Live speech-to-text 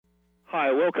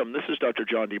Hi, welcome. This is Dr.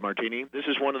 John DeMartini. This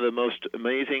is one of the most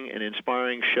amazing and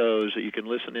inspiring shows that you can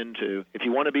listen into. If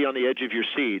you want to be on the edge of your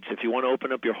seats, if you want to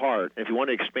open up your heart, if you want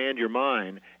to expand your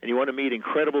mind, and you want to meet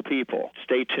incredible people,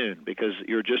 stay tuned because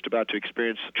you're just about to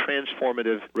experience a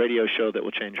transformative radio show that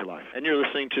will change your life. And you're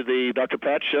listening to the Dr.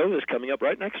 Pat Show that's coming up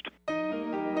right next.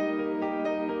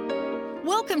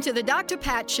 Welcome to the Dr.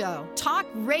 Pat Show. Talk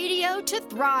radio to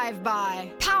thrive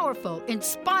by. Powerful,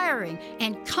 inspiring,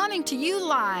 and coming to you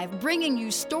live, bringing you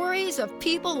stories of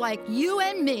people like you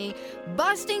and me,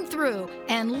 busting through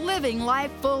and living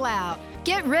life full out.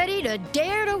 Get ready to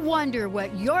dare to wonder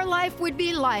what your life would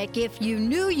be like if you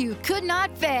knew you could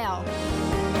not fail.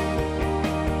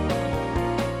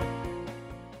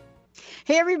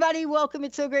 Hey, everybody, welcome.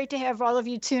 It's so great to have all of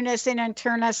you tune us in and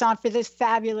turn us on for this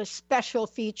fabulous special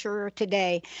feature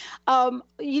today. One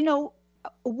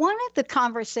of the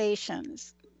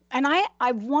conversations, and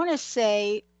I want to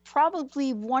say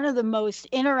probably one of the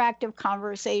most interactive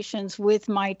conversations with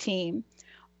my team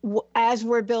as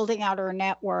we're building out our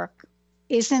network,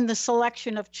 is in the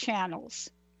selection of channels.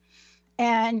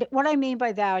 And what I mean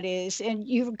by that is, and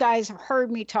you guys have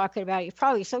heard me talking about it, you're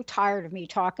probably so tired of me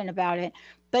talking about it,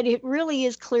 but it really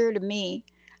is clear to me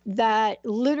that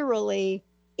literally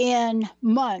in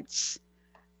months,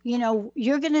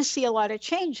 you're going to see a lot of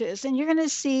changes, and you're going to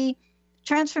see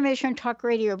Transformation Talk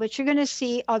Radio, but you're going to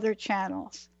see other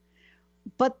channels.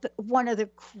 But one of the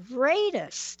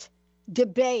greatest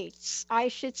debates, I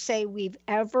should say, we've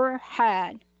ever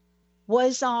had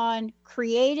was on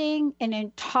creating an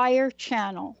entire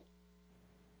channel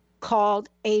called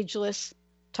Ageless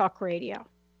Talk Radio.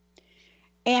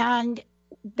 And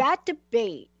that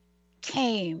debate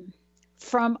came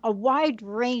from a wide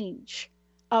range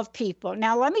of people.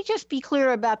 Now, let me just be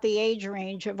clear about the age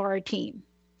range of our team.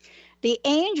 The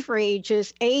age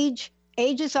ranges,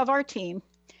 ages of our team,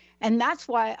 and that's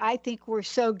why I think we're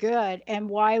so good and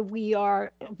why we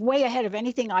are way ahead of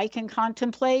anything I can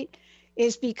contemplate,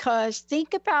 is because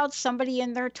think about somebody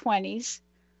in their 20s,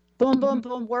 boom, boom,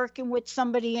 boom, working with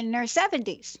somebody in their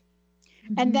 70s,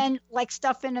 and then like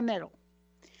stuff in the middle.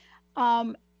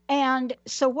 And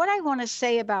so what I want to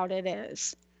say about it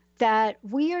is that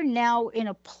we are now in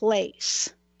a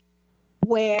place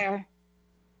where,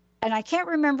 and I can't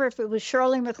remember if it was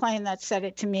Shirley MacLaine that said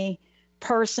it to me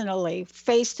personally,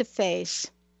 face to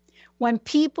face, when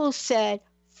people said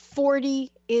 40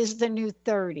 is the new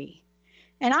 30.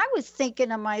 And I was thinking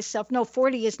to myself, no,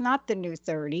 40 is not the new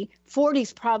 30. 40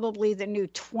 is probably the new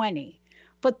 20.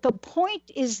 But the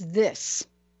point is this.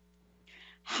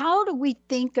 How do we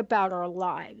think about our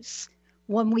lives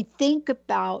when we think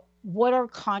about what our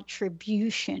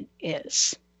contribution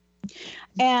is?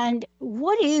 And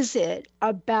what is it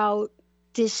about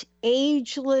this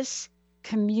ageless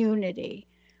community,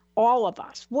 all of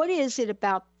us? What is it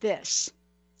about this,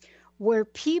 where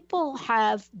people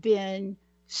have been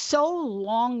so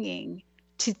longing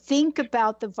to think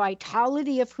about the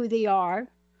vitality of who they are,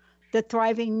 the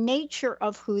thriving nature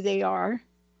of who they are,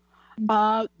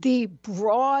 the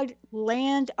broad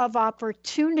land of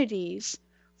opportunities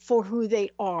for who they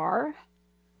are.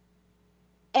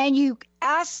 And you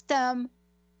ask them,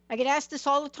 I get asked this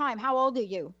all the time, how old are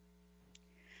you?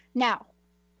 Now,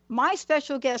 my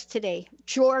special guest today,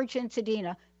 George and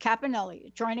Sedina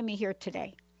Campanelli, joining me here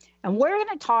today. And we're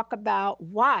going to talk about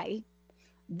why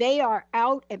they are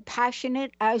out and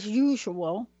passionate as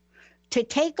usual to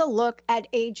take a look at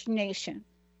Age Nation,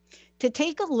 to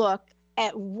take a look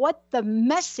at what the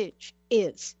message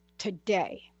is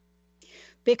today.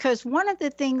 Because one of the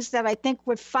things that I think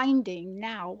we're finding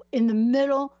now in the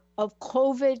middle of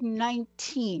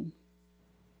COVID-19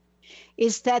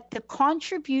 is that the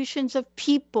contributions of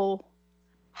people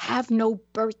have no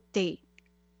birth date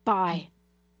by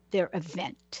their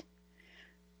event.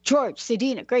 George,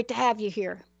 Sedina, great to have you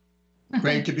here.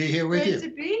 Great to be here with you. Great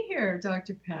to be here,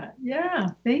 Dr. Pat. Yeah,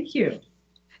 thank you.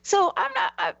 So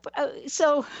I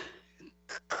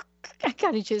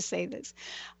gotta just say this.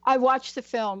 I watched the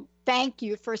film. Thank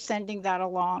you for sending that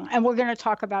along. And we're going to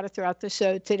talk about it throughout the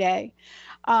show today.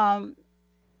 So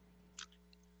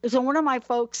one of my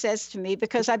folks says to me,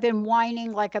 because I've been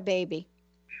whining like a baby.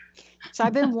 So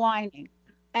I've been whining.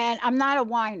 And I'm not a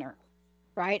whiner,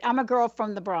 right? I'm a girl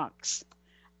from the Bronx.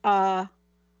 Look,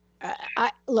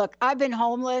 I've been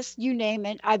homeless, you name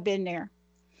it, I've been there.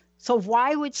 So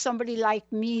why would somebody like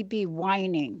me be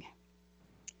whining?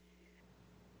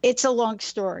 It's a long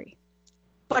story,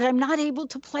 but I'm not able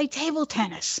to play table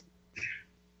tennis.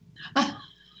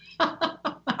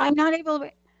 I'm not able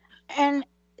to, and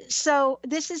so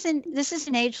this is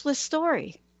an ageless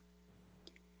story.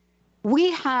 We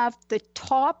have the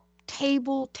top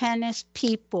table tennis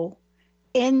people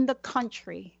in the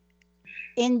country,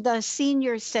 in the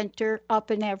senior center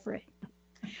up in Everett.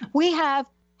 We have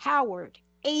Howard,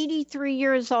 83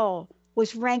 years old,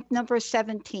 was ranked number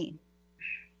 17.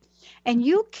 And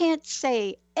you can't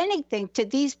say anything to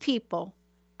these people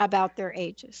about their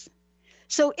ages.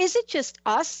 So is it just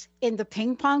us in the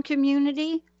ping pong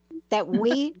community that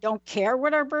we don't care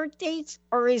what our birth dates,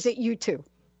 or is it you too?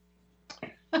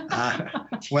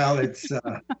 Well,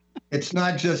 it's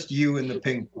not just you in the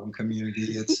ping pong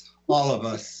community. It's all of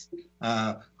us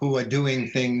who are doing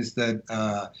things that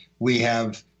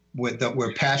that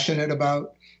we're passionate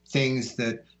about, things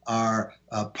that are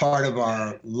part of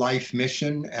our life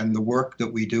mission and the work that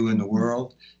we do in the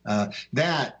world.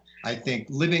 That, I think,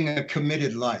 living a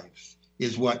committed life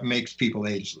is what makes people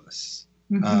ageless.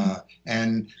 Mm-hmm.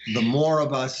 And the more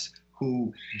of us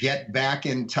who get back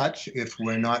in touch, if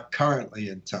we're not currently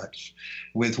in touch,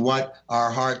 with what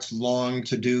our hearts long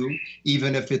to do,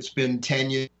 even if it's been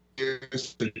 10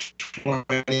 years or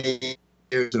 20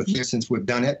 years since we've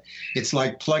done it, it's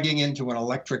like plugging into an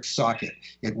electric socket.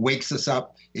 It wakes us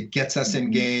up, it gets us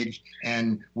engaged,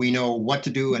 and we know what to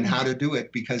do and how to do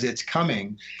it because it's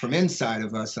coming from inside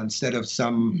of us instead of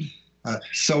some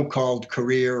so-called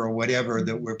career or whatever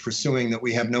that we're pursuing that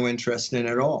we have no interest in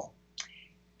at all.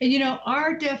 You know,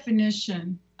 our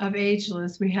definition of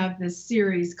ageless, we have this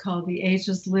series called the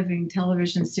Ageless Living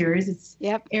television series. It's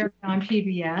aired on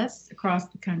PBS across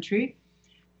the country.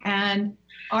 And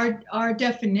our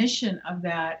definition of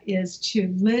that is to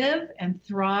live and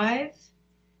thrive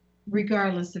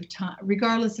regardless of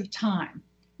time,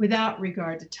 without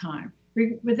regard to time,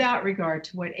 without regard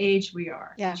to what age we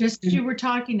are. Yeah. Just as you were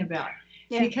talking about.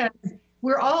 Yeah. Because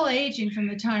we're all aging from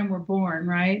the time we're born,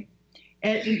 right?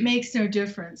 It makes no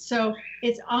difference. So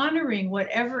it's honoring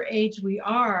whatever age we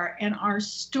are, and our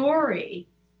story,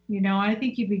 you know, I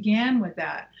think you began with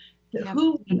that.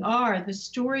 Who we are, the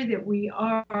story that we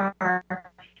are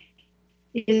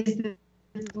is the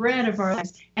thread of our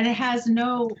lives. And it has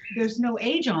there's no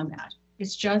age on that.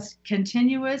 It's just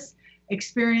continuous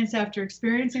experience after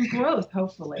experience and growth,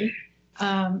 hopefully,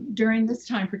 during this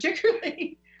time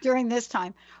particularly. During this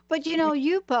time. But, you know,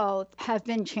 you both have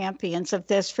been champions of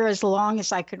this for as long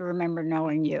as I could remember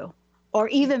knowing you, or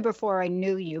even before I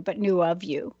knew you, but knew of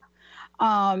you.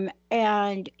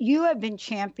 And you have been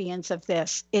champions of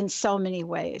this in so many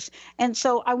ways. And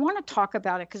so I want to talk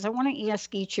about it because I want to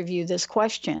ask each of you this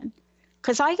question,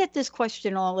 because I get this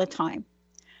question all the time.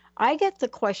 I get the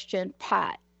question,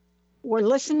 Pat, we're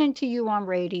listening to you on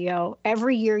radio.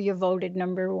 Every year you voted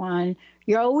 #1.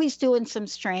 You're always doing some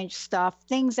strange stuff,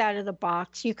 things out of the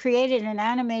box. You created an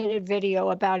animated video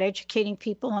about educating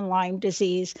people on Lyme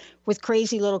disease with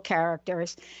crazy little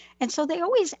characters. And so they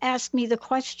always ask me the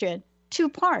question, 2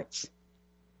 parts.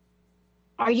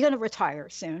 Are you going to retire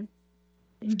soon?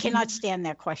 Mm-hmm. Cannot stand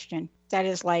that question. That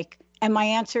is like, and my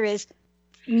answer is,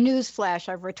 newsflash,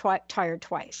 I've retired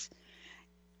twice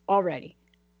already.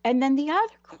 And then the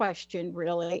other question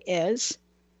really is,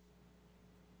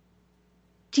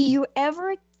 do you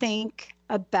ever think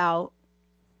about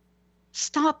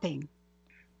stopping?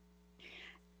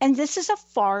 And this is a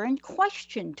foreign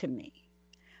question to me.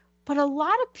 But a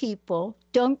lot of people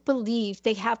don't believe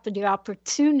they have the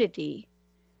opportunity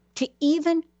to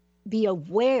even be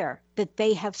aware that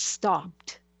they have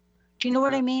stopped. Do you know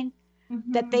what I mean?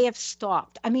 Mm-hmm. That they have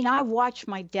stopped. I mean, I watched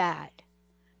my dad,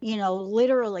 you know,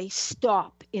 literally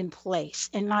stop in place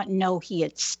and not know he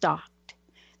had stopped.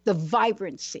 The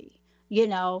vibrancy, you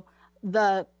know,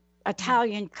 the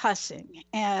Italian cussing,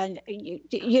 and,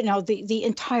 you know, the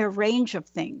entire range of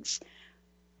things.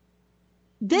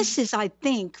 This is, I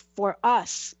think, for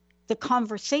us, the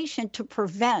conversation to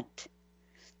prevent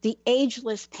the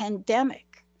ageless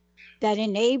pandemic that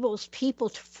enables people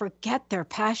to forget their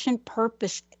passion,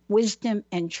 purpose, wisdom,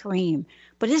 and dream.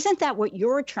 But isn't that what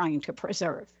you're trying to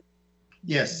preserve?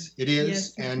 Yes, it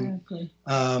is. Yes, exactly.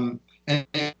 And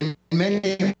in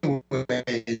many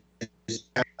ways,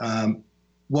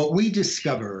 what we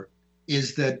discover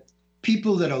is that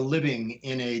people that are living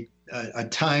in a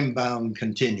time-bound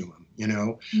continuum, you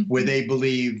know, mm-hmm. where they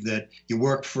believe that you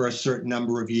work for a certain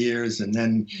number of years and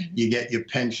then mm-hmm. you get your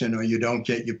pension, or you don't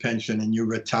get your pension and you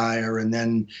retire, and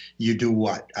then you do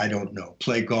what? I don't know,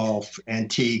 play golf,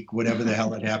 antique, whatever the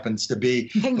hell it happens to be.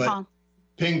 Ping pong.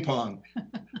 Ping pong.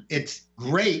 It's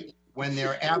great when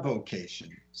they're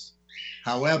avocations.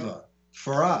 However,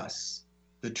 for us,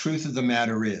 the truth of the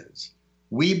matter is,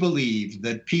 we believe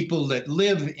that people that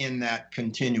live in that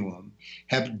continuum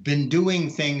have been doing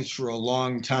things for a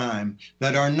long time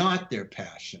that are not their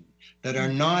passion, that are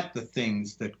not the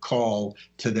things that call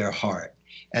to their heart.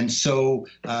 And so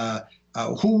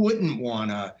Who wouldn't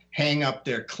want to hang up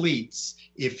their cleats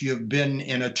if you've been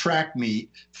in a track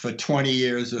meet for 20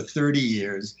 years or 30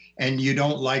 years and you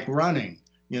don't like running,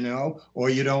 or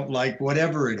you don't like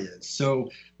whatever it is? So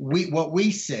what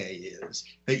we say is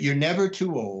that you're never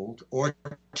too old or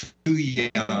too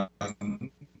young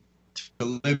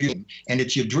to live your dream, and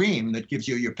it's your dream that gives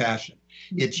you your passion.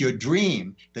 It's your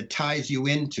dream that ties you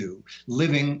into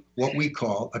living what we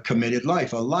call a committed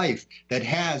life, a life that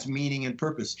has meaning and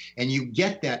purpose. And you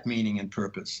get that meaning and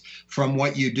purpose from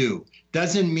what you do.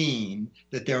 Doesn't mean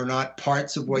that there are not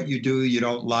parts of what you do you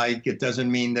don't like. It doesn't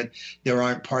mean that there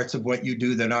aren't parts of what you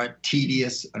do that aren't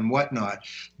tedious and whatnot,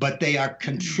 but they are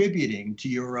contributing to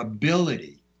your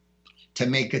ability to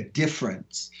make a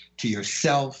difference to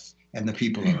yourself and the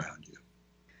people around you.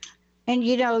 And,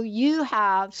 you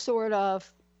have sort of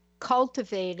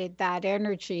cultivated that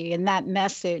energy and that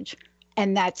message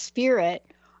and that spirit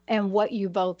and what you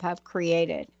both have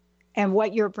created and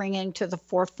what you're bringing to the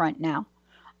forefront now.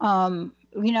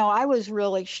 I was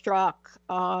really struck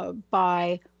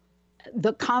by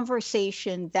the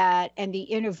conversation and the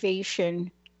innovation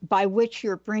by which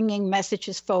you're bringing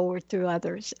messages forward through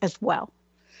others as well.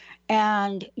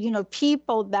 And,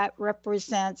 people that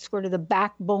represent sort of the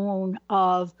backbone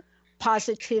of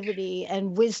positivity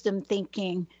and wisdom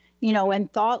thinking,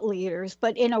 and thought leaders,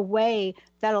 but in a way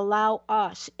that allow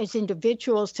us as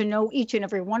individuals to know each and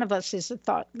every one of us is a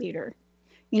thought leader.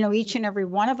 Each and every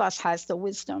one of us has the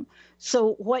wisdom.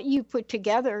 So what you put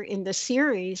together in the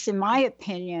series, in my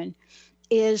opinion,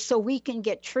 is so we can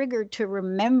get triggered to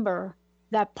remember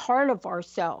that part of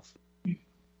ourselves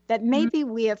that maybe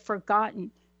we have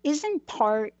forgotten isn't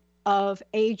part of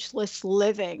ageless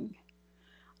living.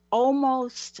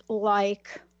 Almost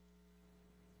like,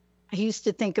 I used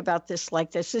to think about this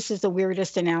like this. This is the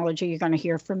weirdest analogy you're going to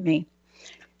hear from me.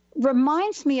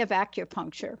 Reminds me of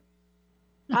acupuncture.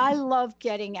 I love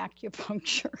getting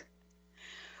acupuncture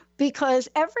because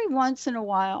every once in a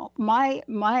while, my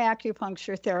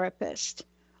acupuncture therapist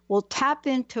will tap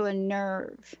into a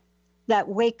nerve that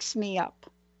wakes me up.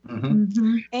 Mm-hmm.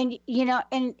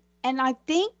 Mm-hmm. And I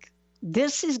think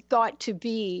this has got to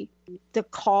be the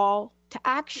call to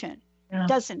action,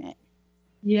 doesn't it?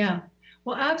 Yeah.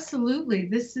 Well, absolutely.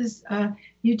 This is,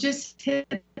 you just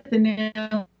hit the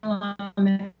nail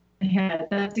on the head.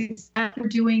 That's exactly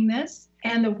doing this.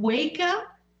 And the wake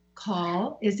up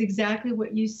call is exactly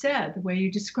what you said, the way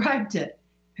you described it,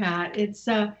 Pat. It's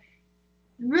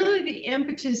really the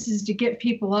impetus is to get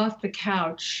people off the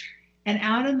couch and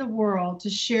out in the world to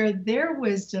share their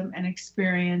wisdom and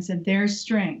experience and their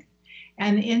strength.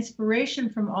 And the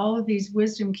inspiration from all of these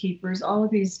wisdom keepers, all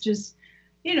of these just,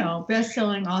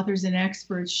 best-selling authors and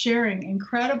experts sharing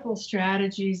incredible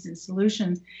strategies and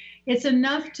solutions, it's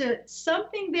enough to,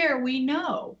 something there we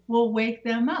know will wake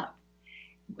them up.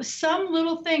 Some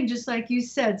little thing, just like you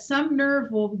said, some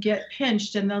nerve will get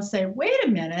pinched and they'll say, wait a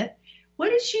minute, what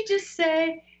did she just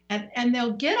say? And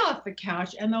they'll get off the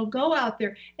couch and they'll go out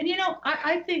there. And,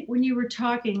 I think when you were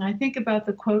talking, I think about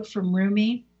the quote from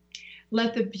Rumi,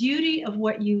 let the beauty of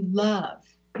what you love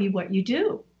be what you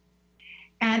do.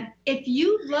 And if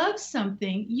you love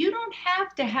something, you don't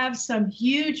have to have some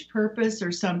huge purpose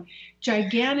or some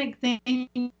gigantic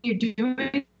thing you're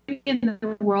doing in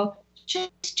the world.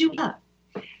 Just do love.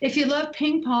 If you love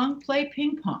ping pong, play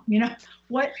ping pong.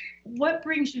 What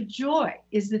brings you joy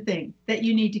is the thing that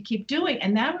you need to keep doing.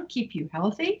 And that would keep you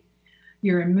healthy,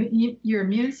 your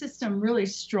immune system really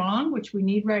strong, which we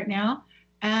need right now.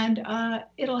 And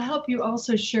it'll help you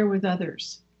also share with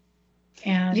others.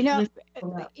 And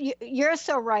you're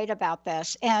so right about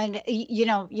this. And you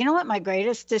know what my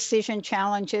greatest decision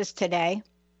challenge is today?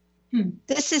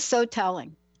 This is so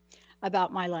telling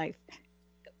about my life.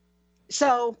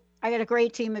 So I got a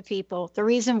great team of people. The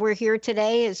reason we're here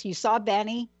today is you saw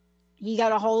Benny. He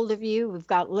got a hold of you. We've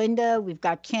got Linda, we've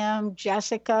got Kim,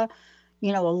 Jessica,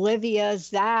 Olivia,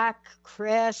 Zach,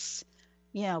 Chris,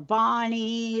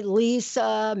 Bonnie,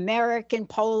 Lisa, Merrick in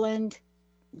Poland,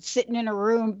 sitting in a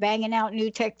room banging out new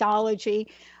technology.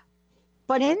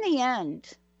 But in the end,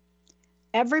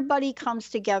 everybody comes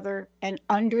together and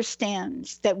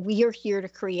understands that we are here to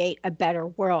create a better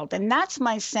world. And that's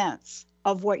my sense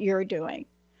of what you're doing.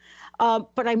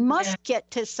 But I must get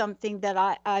to something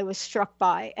that I was struck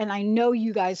by, and I know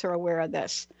you guys are aware of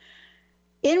this.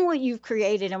 In what you've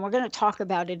created, and we're going to talk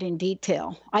about it in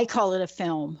detail, I call it a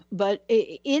film, but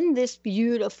in this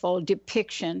beautiful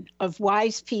depiction of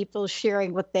wise people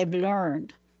sharing what they've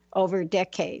learned over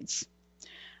decades,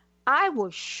 I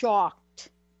was shocked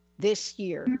this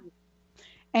year.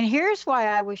 And here's why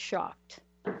I was shocked.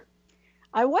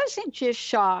 I wasn't just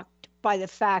shocked by the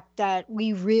fact that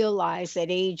we realize that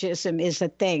ageism is a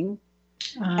thing,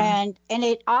 And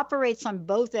it operates on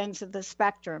both ends of the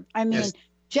spectrum. I mean, yes.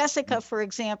 Jessica, for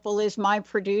example, is my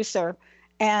producer,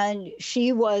 and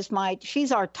she's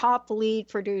our top lead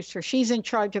producer. She's in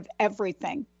charge of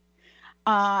everything.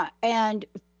 And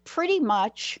pretty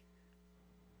much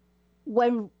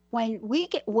when we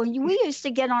used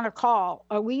to get on a call,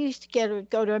 or we used to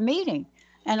go to a meeting,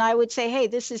 and I would say, hey,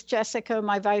 this is Jessica,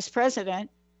 my vice president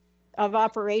of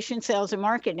operations, sales, and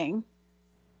marketing.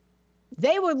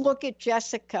 They would look at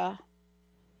Jessica,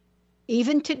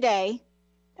 even today,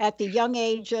 at the young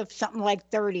age of something like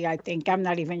 30, I think, I'm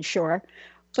not even sure.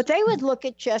 But they would look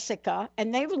at Jessica,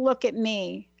 and they would look at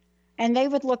me, and they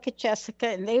would look at Jessica,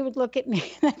 and they would look at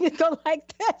me, and they would go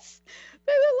like this.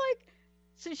 They were like,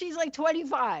 so she's like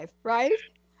 25, right?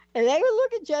 And they would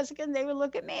look at Jessica, and they would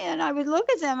look at me, and I would look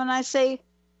at them, and I say,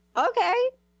 okay.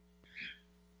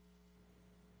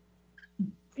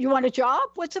 You want a job?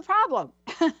 What's the problem?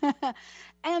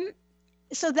 And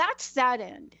so that's that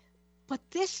end. But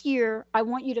this year, I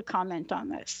want you to comment on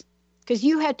this, because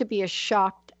you had to be as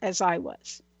shocked as I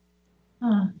was.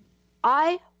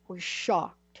 I was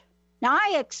shocked. Now,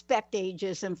 I expect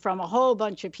ageism from a whole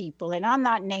bunch of people, and I'm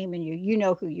not naming you. You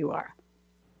know who you are.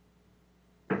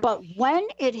 But when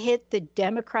it hit the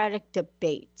Democratic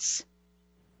debates,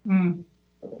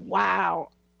 wow.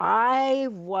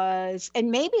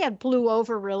 And maybe I blew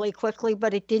over really quickly,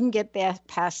 but it didn't get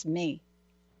past me.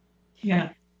 Yeah.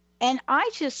 And I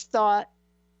just thought,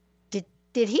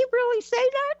 did he really say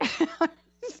that?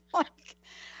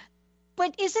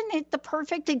 But isn't it the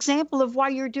perfect example of why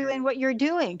you're doing what you're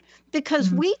doing? Because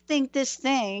we think this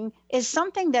thing is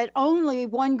something that only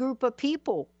one group of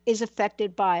people is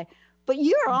affected by, but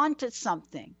you're onto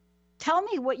something. Tell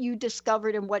me what you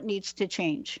discovered and what needs to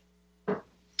change.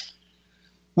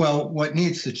 Well, what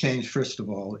needs to change, first of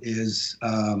all, is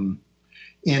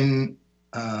in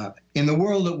the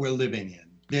world that we're living in,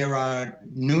 there are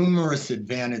numerous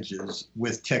advantages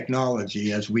with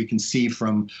technology, as we can see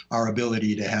from our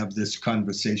ability to have this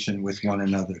conversation with one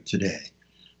another today.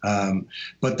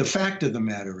 But the fact of the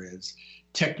matter is,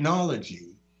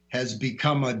 technology has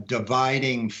become a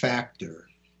dividing factor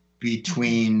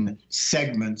between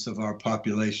segments of our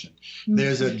population.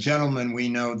 There's a gentleman we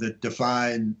know that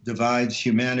divides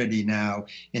humanity now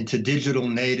into digital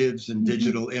natives and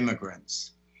digital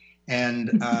immigrants.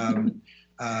 And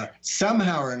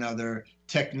somehow or another,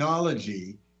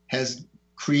 technology has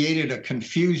created a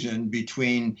confusion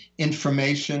between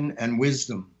information and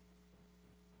wisdom.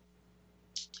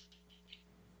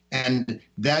 And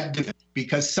that,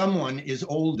 because someone is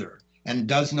older and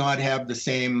does not have the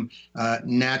same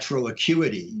natural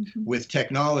acuity with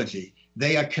technology,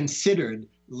 they are considered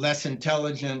less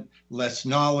intelligent, less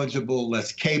knowledgeable,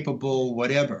 less capable,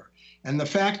 whatever. And the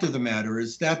fact of the matter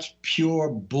is that's pure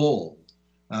bull.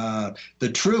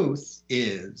 The truth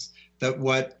is that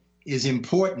what is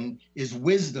important is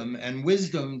wisdom, and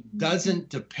wisdom doesn't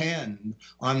depend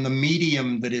on the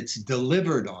medium that it's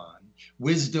delivered on.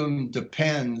 Wisdom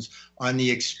depends on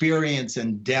the experience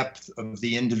and depth of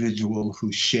the individual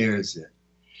who shares it.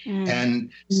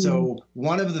 And so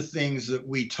one of the things that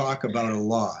we talk about a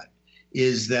lot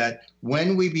is that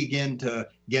when we begin to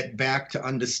get back to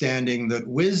understanding that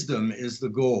wisdom is the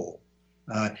goal,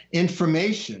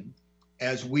 information,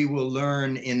 as we will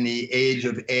learn in the age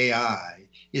of AI,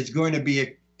 is going to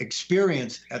be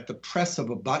experienced at the press of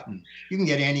a button. You can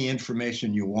get any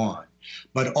information you want,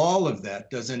 but all of that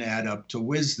doesn't add up to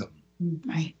wisdom.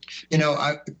 Right. You know,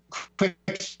 a quick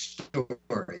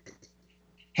story.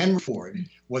 Henry Ford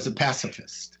was a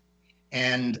pacifist,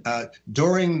 and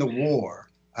during the war,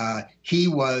 he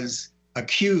was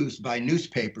accused by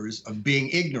newspapers of being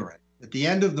ignorant. At the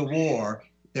end of the war,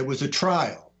 there was a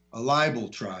trial, a libel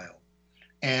trial.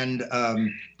 And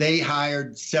they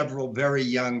hired several very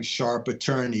young, sharp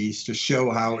attorneys to show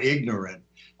how ignorant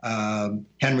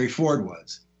Henry Ford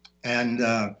was. And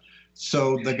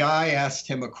so the guy asked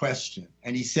him a question,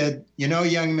 and he said, you know,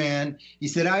 young man, he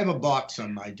said, I have a box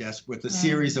on my desk with a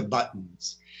series of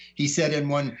buttons. He said, and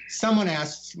when someone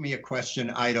asks me a question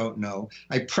I don't know,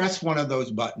 I press one of those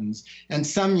buttons, and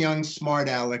some young smart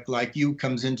aleck like you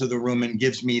comes into the room and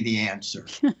gives me the answer.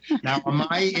 Now, am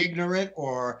I ignorant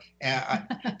or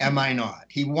am I not?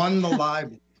 He won the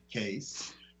libel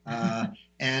case.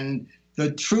 And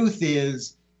the truth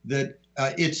is that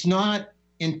it's not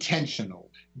intentional.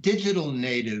 Digital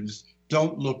natives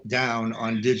don't look down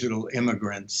on digital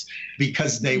immigrants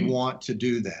because they want to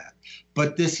do that.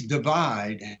 But this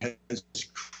divide has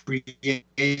created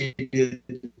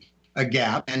a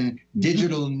gap, and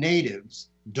digital natives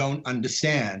don't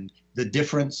understand the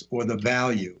difference or the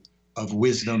value of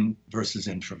wisdom versus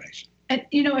information. And,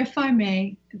 you know, if I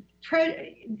may,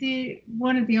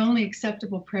 one of the only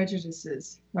acceptable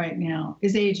prejudices right now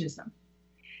is ageism.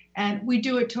 And we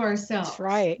do it to ourselves. That's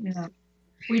right. You know,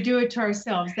 we do it to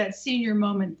ourselves. That senior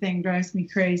moment thing drives me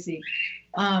crazy.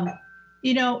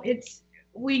 You know,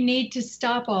 we need to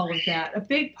stop all of that. A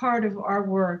big part of our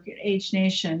work at Age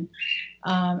Nation,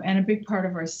 and a big part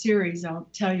of our series, I'll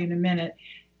tell you in a minute,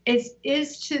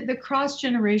 is to the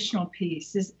cross-generational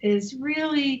piece, is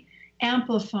really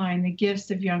amplifying the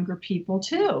gifts of younger people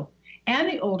too, and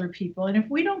the older people. And if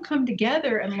we don't come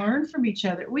together and learn from each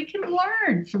other, we can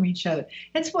learn from each other.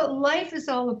 That's what life is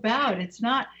all about. It's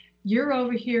not you're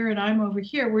over here and I'm over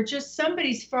here. We're just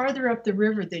somebody's farther up the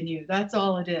river than you. That's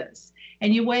all it is.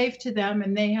 And you wave to them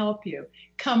and they help you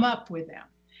come up with them.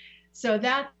 So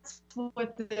that's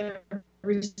what the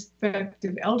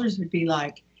respective elders would be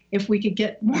like if we could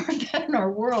get more of that in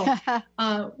our world.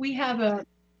 We have a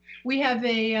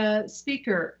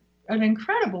speaker, an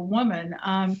incredible woman.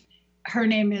 Her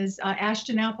name is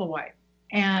Ashton Applewhite,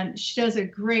 and she does a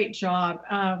great job.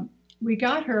 We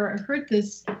got her, I heard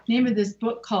this name of this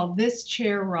book called This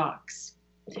Chair Rocks.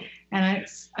 And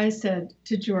I said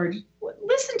to George,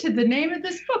 listen to the name of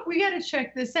this book. We got to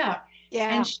check this out.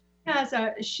 Yeah. And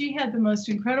she had the most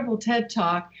incredible TED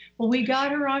Talk. Well, we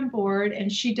got her on board,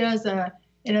 and she does an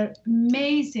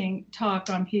amazing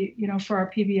talk on, for our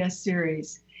PBS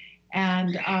series.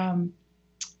 And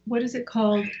what is it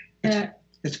called?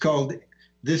 It's called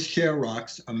This Chair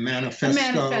Rocks, a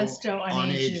manifesto on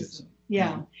ageism.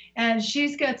 Yeah. And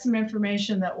she's got some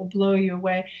information that will blow you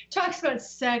away. Talks about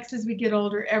sex as we get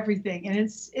older, everything. And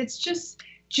it's just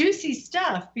juicy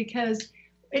stuff, because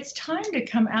it's time to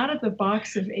come out of the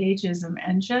box of ageism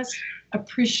and just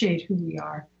appreciate who we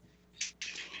are.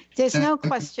 There's no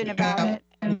question about it.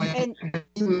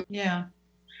 And yeah.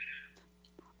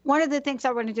 One of the things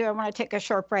I want to do, I want to take a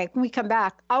short break. When we come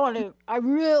back, I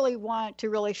really want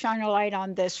to shine a light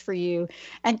on this for you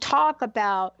and talk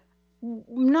about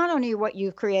not only what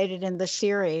you've created in the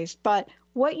series, but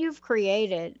what you've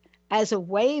created as a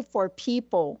way for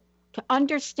people to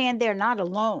understand they're not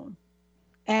alone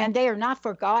and they are not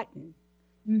forgotten,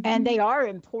 and they are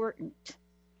important.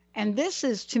 And this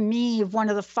is, to me, one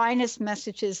of the finest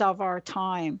messages of our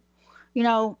time. You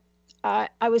know,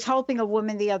 I was helping a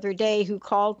woman the other day who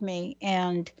called me,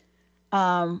 and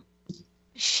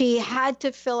she had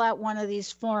to fill out one of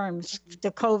these forms, the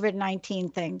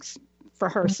COVID-19 things, for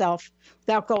herself,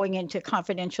 without going into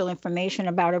confidential information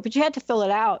about her. But you had to fill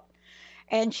it out.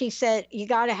 And she said, you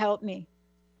got to help me.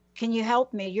 Can you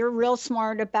help me? You're real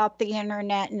smart about the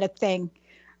internet and the thing.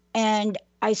 And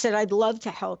I said, I'd love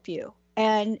to help you.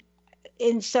 And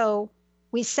so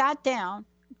we sat down,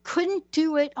 couldn't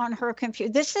do it on her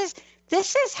computer. This is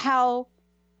how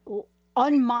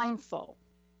unmindful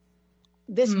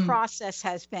this process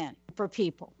has been for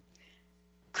people.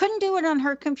 Couldn't do it on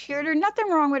her computer. Nothing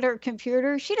wrong with her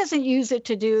computer. She doesn't use it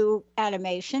to do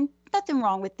animation. Nothing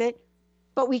wrong with it.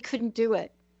 But we couldn't do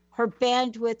it. Her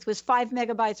bandwidth was 5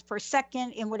 megabytes per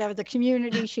second in whatever the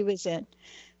community she was in.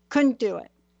 Couldn't do it.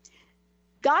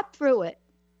 Got through it.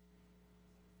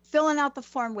 Filling out the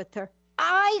form with her.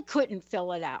 I couldn't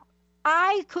fill it out.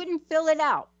 I couldn't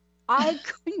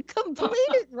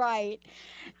complete it right.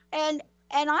 And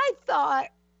I thought,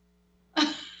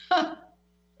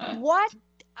 what?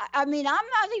 I mean, I'm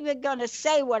not even going to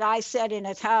say what I said in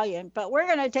Italian, but we're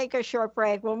going to take a short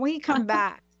break. When we come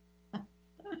back,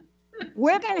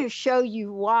 we're going to show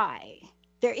you why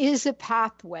there is a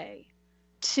pathway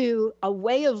to a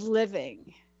way of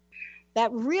living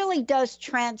that really does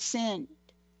transcend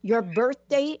your birth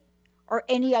date or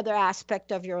any other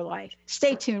aspect of your life.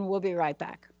 Stay tuned. We'll be right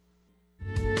back.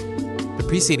 The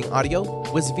preceding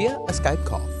audio was via a Skype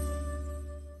call.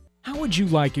 How would you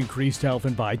like increased health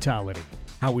and vitality?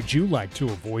 How would you like to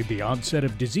avoid the onset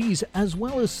of disease as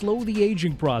well as slow the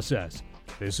aging process?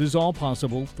 This is all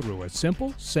possible through a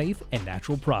simple, safe, and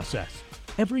natural process.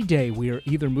 Every day we are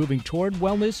either moving toward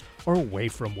wellness or away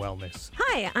from wellness.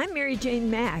 Hi, I'm Mary Jane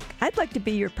Mack. I'd like to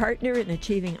be your partner in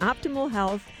achieving optimal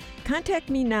health. Contact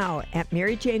me now at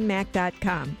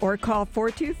maryjanemack.com or call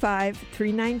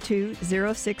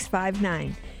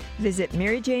 425-392-0659. Visit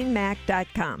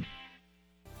maryjanemack.com.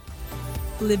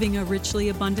 Living a richly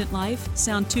abundant life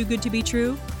sound too good to be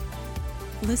true?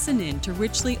 Listen in to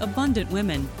Richly Abundant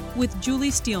Women with Julie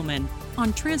Steelman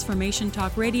on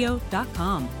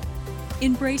TransformationTalkRadio.com.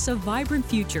 Embrace a vibrant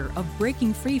future of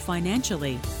breaking free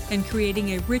financially and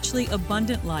creating a richly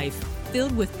abundant life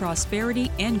filled with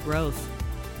prosperity and growth.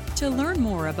 To learn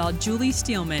more about Julie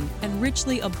Steelman and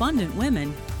Richly Abundant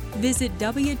Women, visit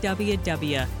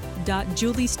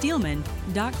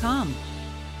www.juliesteelman.com.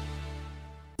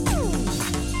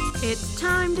 It's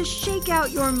time to shake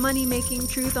out your money-making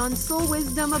truth on Soul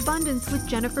Wisdom Abundance with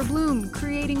Jennifer Bloom,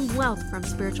 creating wealth from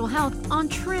spiritual health on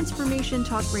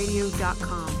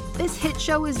TransformationTalkRadio.com. This hit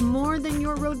show is more than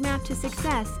your roadmap to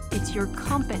success. It's your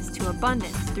compass to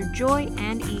abundance through joy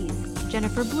and ease.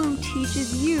 Jennifer Bloom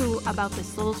teaches you about the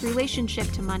soul's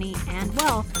relationship to money and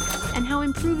wealth and how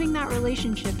improving that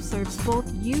relationship serves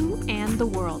both you and the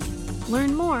world.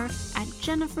 Learn more at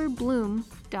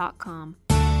jenniferbloom.com.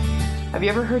 Have you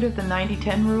ever heard of the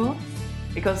 90-10 rule?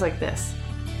 It goes like this.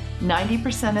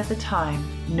 90% of the time,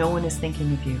 no one is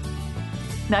thinking of you.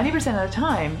 90% of the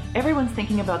time, everyone's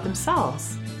thinking about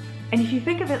themselves. And if you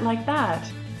think of it like that,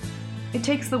 it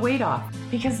takes the weight off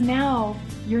because now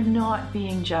you're not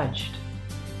being judged.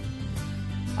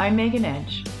 I'm Megan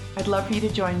Edge. I'd love for you to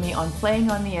join me on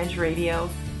Playing on the Edge Radio,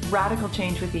 Radical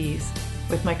Change with Ease,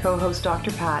 with my co-host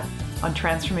Dr. Pat on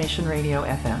Transformation Radio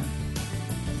FM.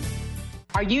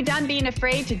 Are you done being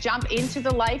afraid to jump into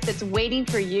the life that's waiting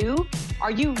for you?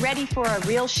 Are you ready for a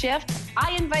real shift?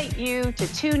 I invite you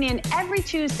to tune in every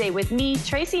Tuesday with me,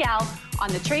 Tracy L.,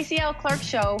 on the Tracy L. Clark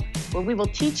Show, where we will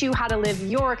teach you how to live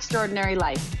your extraordinary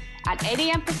life. At 8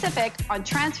 a.m. Pacific on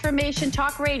Transformation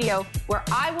Talk Radio, where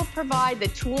I will provide the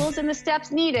tools and the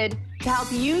steps needed to help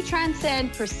you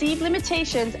transcend perceived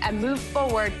limitations and move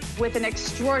forward with an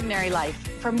extraordinary life.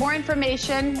 For more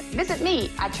information, visit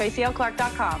me at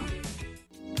tracylclark.com.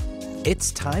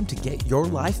 It's time to get your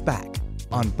life back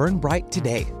on Burn Bright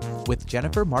Today with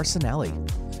Jennifer Marcinelli.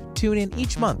 Tune in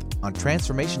each month on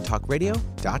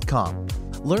TransformationTalkRadio.com.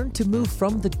 Learn to move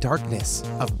from the darkness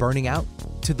of burning out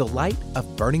to the light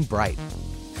of burning bright.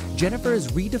 Jennifer is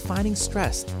redefining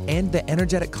stress and the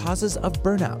energetic causes of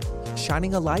burnout,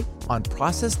 shining a light on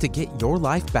process to get your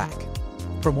life back.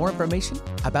 For more information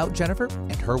about Jennifer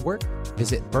and her work,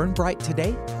 visit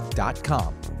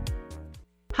burnbrighttoday.com.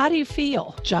 How do you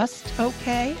feel? Just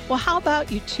okay? Well, how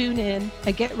about you tune in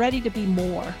and get ready to be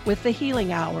more with the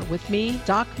Healing Hour with me,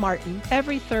 Doc Martin,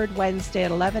 every third Wednesday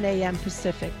at 11 a.m.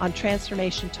 Pacific on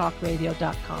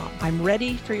TransformationTalkRadio.com. I'm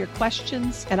ready for your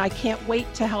questions, and I can't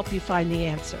wait to help you find the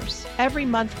answers. Every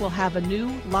month, we'll have a new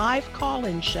live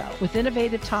call-in show with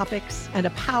innovative topics and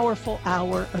a powerful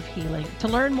hour of healing. To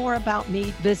learn more about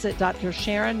me, visit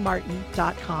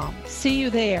DrSharonMartin.com. See you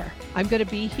there. I'm going to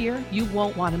be here. You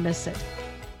won't want to miss it.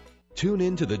 Tune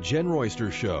in to The Jen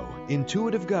Royster Show,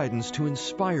 intuitive guidance to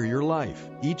inspire your life,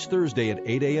 each Thursday at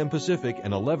 8 a.m. Pacific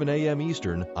and 11 a.m.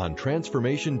 Eastern on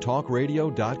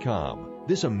TransformationTalkRadio.com.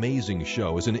 This amazing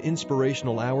show is an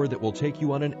inspirational hour that will take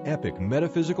you on an epic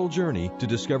metaphysical journey to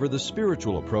discover the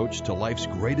spiritual approach to life's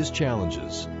greatest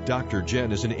challenges. Dr.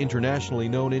 Jen is an internationally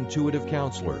known intuitive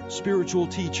counselor, spiritual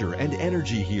teacher, and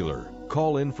energy healer.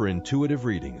 Call in for intuitive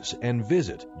readings and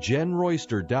visit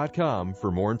jenroyster.com for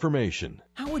more information.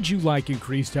 How would you like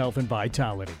increased health and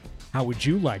vitality? How would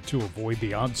you like to avoid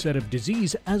the onset of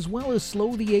disease as well as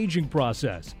slow the aging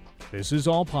process? This is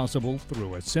all possible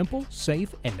through a simple,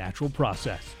 safe, and natural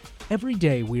process. Every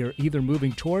day we are either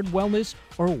moving toward wellness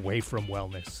or away from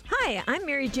wellness. Hi, I'm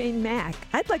Mary Jane Mack.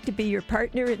 I'd like to be your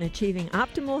partner in achieving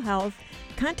optimal health.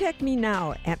 Contact me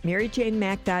now at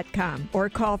maryjanemack.com or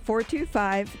call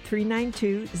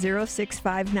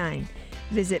 425-392-0659.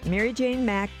 Visit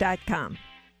maryjanemack.com.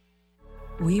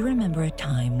 We remember a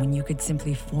time when you could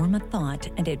simply form a thought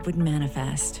and it would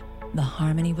manifest. The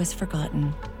harmony was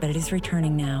forgotten, but it is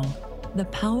returning now. The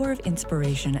Power of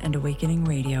Inspiration and Awakening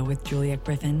Radio with Juliet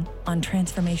Griffin on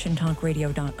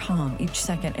TransformationTalkRadio.com each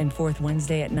second and fourth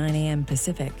Wednesday at 9 a.m.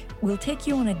 Pacific. We'll take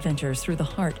you on adventures through the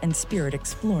heart and spirit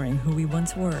exploring who we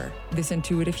once were. This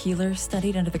intuitive healer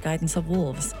studied under the guidance of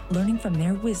wolves, learning from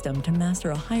their wisdom to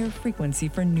master a higher frequency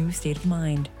for a new state of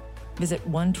mind. Visit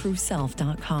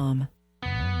OneTrueSelf.com.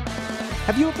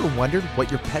 Have you ever wondered what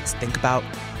your pets think about?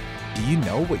 Do you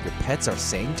know what your pets are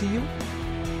saying to you?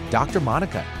 Dr.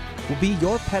 Monica will be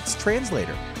your pet's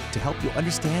translator to help you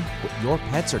understand what your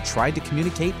pets are trying to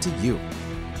communicate to you.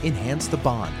 Enhance the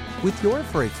bond with your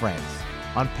furry friends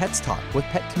on Pets Talk with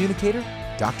Pet Communicator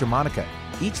Dr. Monica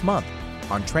each month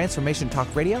on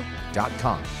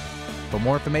TransformationTalkRadio.com. For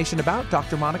more information about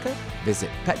Dr. Monica, visit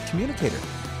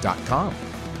PetCommunicator.com.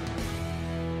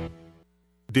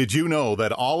 Did you know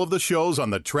that all of the shows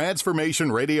on the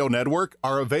Transformation Radio Network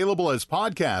are available as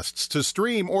podcasts to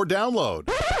stream or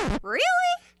download? Really?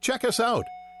 Check us out.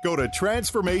 Go to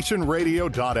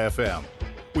transformationradio.fm.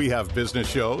 We have business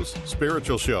shows,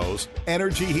 spiritual shows,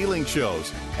 energy healing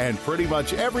shows, and pretty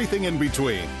much everything in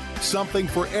between. Something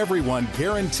for everyone,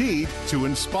 guaranteed to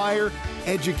inspire,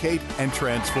 educate, and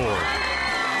transform.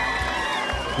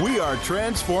 We are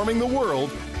transforming the world,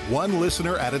 one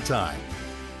listener at a time.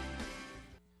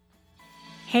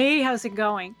 Hey, how's it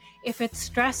going? If it's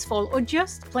stressful or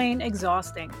just plain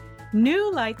exhausting,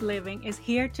 New Light Living is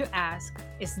here to ask,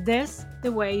 is this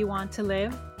the way you want to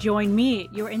live? Join me,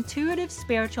 your intuitive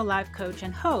spiritual life coach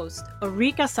and host,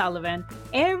 Ulrika Sullivan,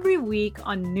 every week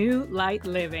on New Light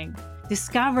Living.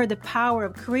 Discover the power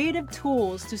of creative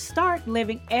tools to start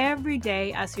living every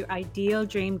day as your ideal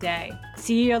dream day.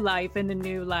 See your life in the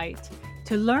new light.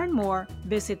 To learn more,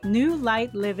 visit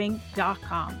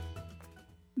newlightliving.com.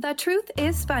 The Truth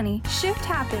is Funny. Shift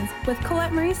Happens with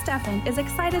Colette Marie Steffen is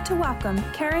excited to welcome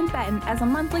Karen Benton as a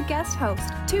monthly guest host.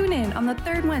 Tune in on the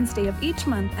third Wednesday of each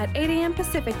month at 8 a.m.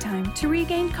 Pacific Time to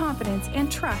regain confidence and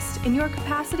trust in your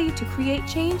capacity to create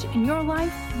change in your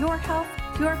life, your health,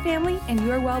 your family, and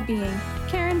your well-being.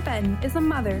 Karen Benton is a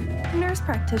mother, nurse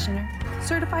practitioner,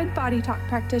 certified body talk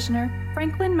practitioner,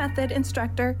 Franklin Method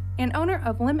instructor, and owner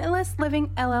of Limitless Living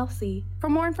LLC. For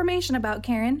more information about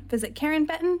Karen, visit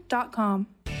KarenBenton.com.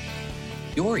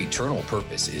 Your eternal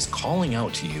purpose is calling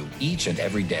out to you each and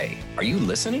every day. Are you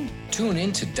listening? Tune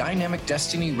in to Dynamic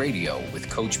Destiny Radio with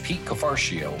Coach Pete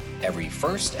Cafarcio every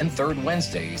first and third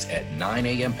Wednesdays at 9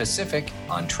 a.m. Pacific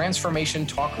on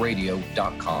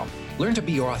TransformationTalkRadio.com. Learn to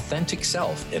be your authentic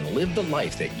self and live the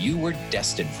life that you were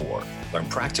destined for. Learn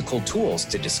practical tools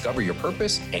to discover your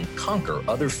purpose and conquer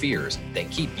other fears that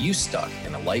keep you stuck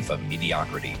in a life of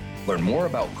mediocrity. Learn more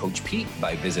about Coach Pete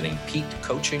by visiting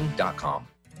PeteCoaching.com.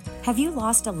 Have you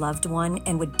lost a loved one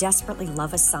and would desperately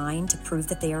love a sign to prove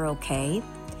that they are okay?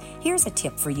 Here's a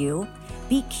tip for you.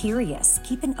 Be curious.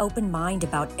 Keep an open mind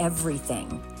about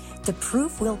everything. The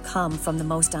proof will come from the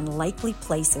most unlikely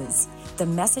places. The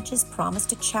messages promise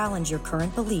to challenge your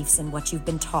current beliefs in what you've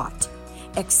been taught.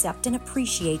 Accept and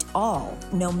appreciate all,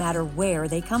 no matter where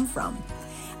they come from.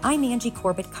 I'm Angie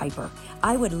Corbett Kuiper.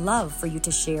 I would love for you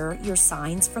to share your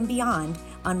signs from beyond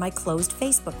on my closed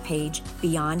Facebook page,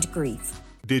 Beyond Grief.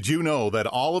 Did you know that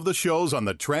all of the shows on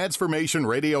the Transformation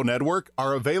Radio Network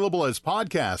are available as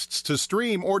podcasts to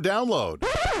stream or download?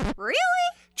 Really?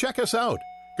 Check us out.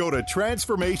 Go to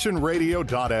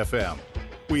transformationradio.fm.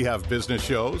 We have business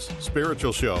shows,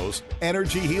 spiritual shows,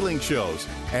 energy healing shows,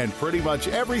 and pretty much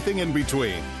everything in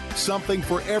between. Something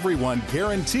for everyone,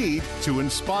 guaranteed to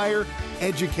inspire,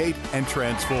 educate, and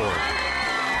transform.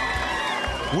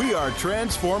 We are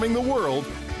transforming the world,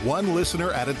 one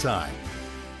listener at a time.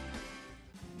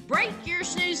 Break your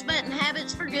snooze button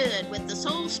habits for good with the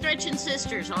Soul Stretching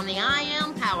Sisters on the I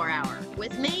Am Power Hour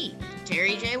with me,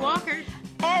 Terry J. Walker.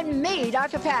 And me,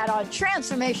 Dr. Pat, on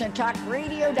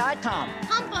TransformationTalkRadio.com.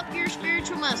 Pump up your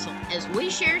spiritual muscle as we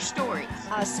share stories,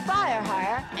 aspire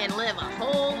higher, and live a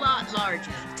whole lot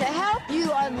larger. To help you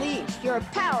unleash your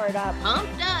powered up,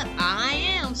 pumped up, I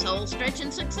Am Soul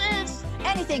Stretching Success.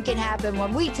 Anything can happen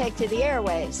when we take to the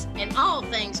airways. And all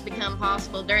things become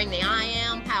possible during the I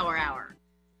Am Power Hour.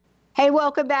 Hey,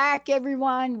 welcome back,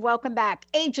 everyone. Welcome back.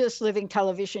 Ageless Living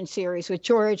television series with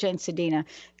George and Sedina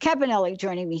Campanelli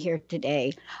joining me here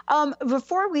today.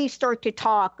 Before we start to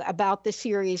talk about the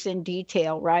series in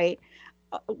detail, right,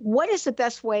 what is the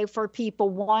best way for people,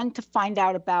 one, to find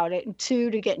out about it, and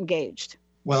two, to get engaged?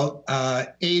 Well,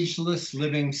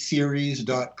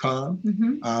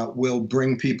 agelesslivingseries.com will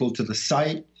bring people to the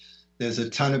site. There's a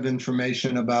ton of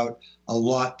information about a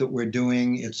lot that we're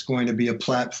doing. It's going to be a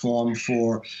platform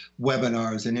for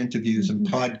webinars and interviews and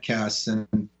podcasts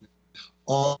and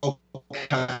all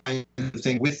kinds of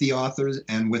things with the authors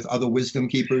and with other wisdom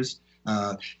keepers.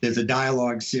 There's a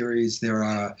dialogue series. There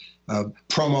are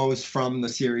promos from the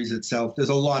series itself. There's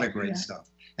a lot of great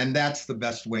stuff. And that's the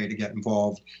best way to get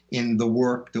involved in the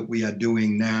work that we are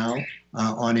doing now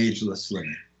on Ageless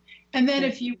Living. And then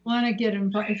if you want to get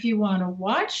involved, if you want to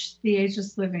watch the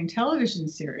Ageless Living television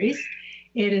series,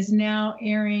 it is now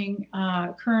airing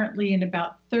currently in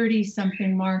about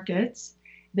 30-something markets.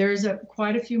 There's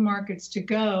quite a few markets to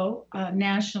go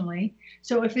nationally.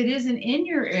 So if it isn't in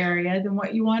your area, then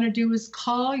what you want to do is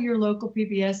call your local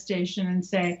PBS station and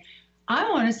say, I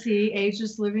want to see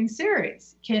Ageless Living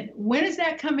series. When is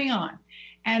that coming on?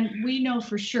 And we know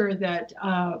for sure that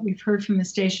we've heard from the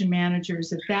station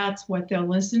managers that that's what they'll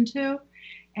listen to.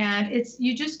 And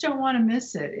you just don't want to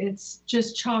miss it. It's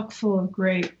just chock full of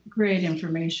great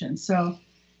information. So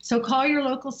call your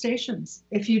local stations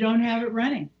if you don't have it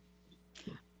running.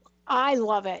 I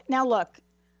love it. Now look,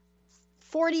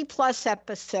 40 plus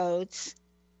episodes,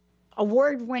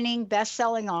 award-winning,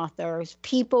 best-selling authors,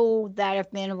 people that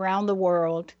have been around the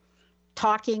world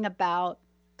talking about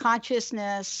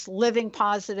consciousness, living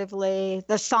positively,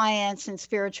 the science and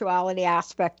spirituality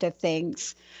aspect of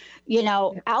things,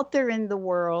 out there in the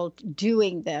world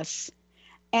doing this.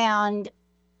 And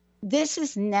this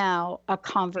is now a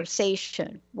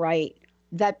conversation, right,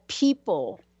 that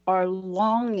people are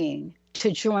longing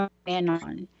to join in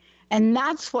on. And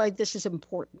that's why this is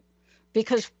important,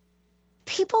 because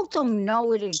people don't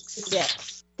know it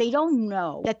exists. They don't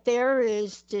know that there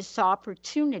is this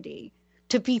opportunity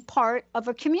to be part of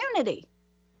a community.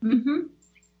 Mm-hmm.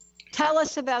 Tell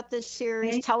us about this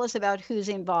series. Tell us about who's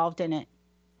involved in it.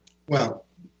 Well,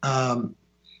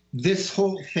 this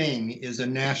whole thing is a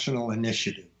national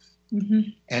initiative,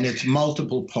 and it's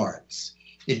multiple parts.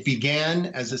 It began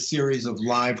as a series of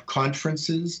live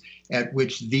conferences at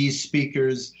which these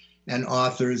speakers and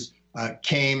authors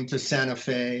came to Santa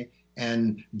Fe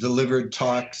and delivered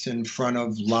talks in front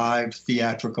of live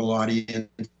theatrical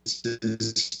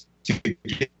audiences to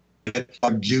get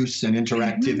juice and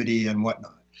interactivity and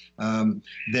whatnot.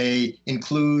 They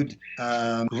include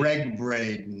Greg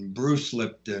Braden, Bruce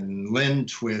Lipton, Lynn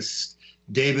Twist,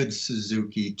 David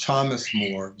Suzuki, Thomas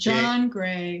More, John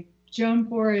Gray, Joan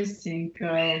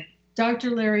Borisenko, Dr.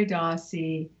 Larry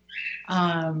Dossi,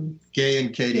 Gay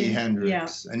and Katie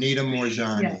Hendricks, Anita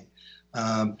Moorjani,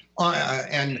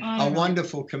 and a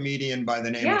wonderful comedian by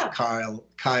the name of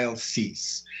Kyle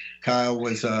Cease. Kyle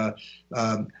was a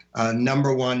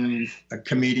 #1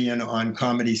 comedian on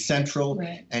Comedy Central,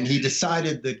 and he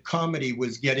decided that comedy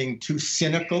was getting too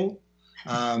cynical,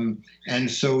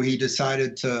 and so he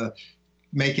decided to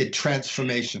make it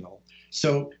transformational.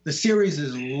 So the series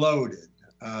is loaded.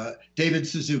 David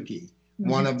Suzuki,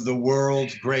 one of the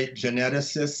world's great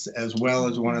geneticists, as well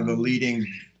as one of the leading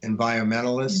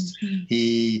environmentalists.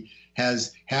 He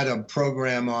has had a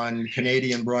program on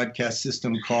Canadian broadcast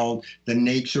system called The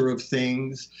Nature of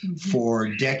Things for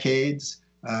decades.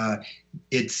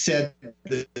 It's said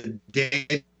that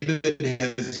David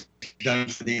has done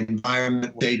for the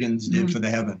environment what Sagan's did for the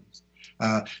heavens.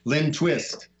 Lynn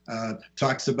Twist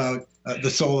talks about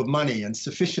the soul of money and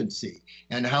sufficiency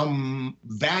and how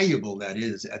valuable that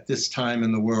is at this time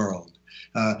in the world.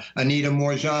 Anita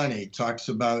Moorjani talks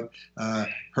about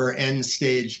her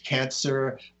end-stage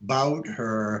cancer bout,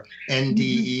 her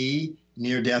NDE,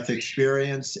 near-death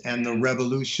experience, and the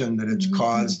revolution that it's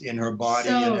caused in her body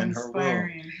and in her world.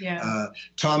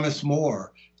 Thomas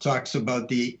More talks about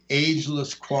the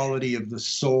ageless quality of the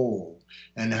soul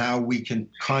and how we can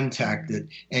contact it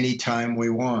anytime we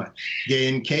want. Gay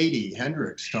and Katie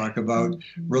Hendricks talk about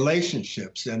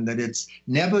relationships and that it's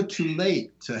never too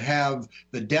late to have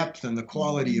the depth and the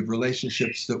quality of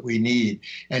relationships that we need.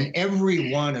 And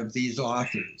every one of these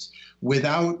authors,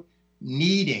 without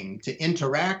needing to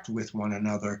interact with one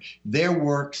another, their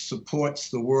work supports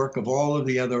the work of all of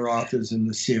the other authors in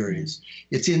the series.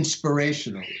 It's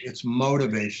inspirational, it's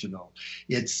motivational,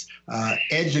 it's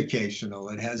educational,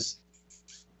 it has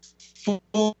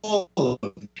full of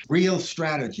real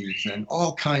strategies and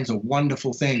all kinds of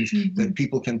wonderful things that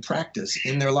people can practice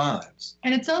in their lives.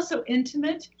 And it's also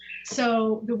intimate.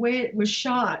 So the way it was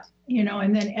shot,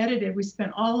 and then edited, we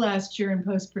spent all last year in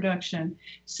post-production.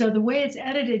 So the way it's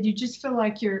edited, you just feel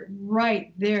like you're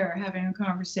right there having a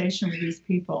conversation with these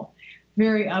people.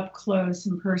 Very up close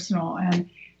and personal and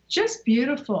just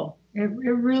beautiful. It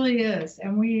really is.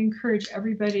 And we encourage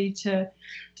everybody to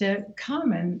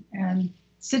come and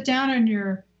sit down in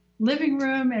your living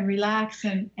room and relax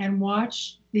and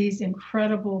watch these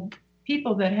incredible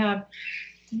people that have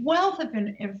wealth of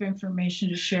information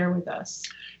to share with us.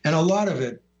 And a lot of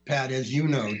it, Pat, as you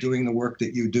know, doing the work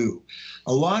that you do,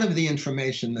 a lot of the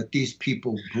information that these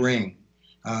people bring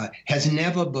has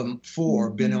never before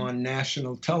been on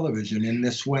national television in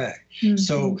this way.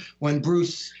 So when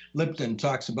Bruce Lipton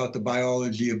talks about the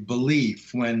biology of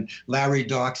belief, when Larry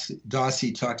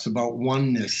Dossi talks about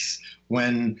oneness,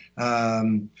 when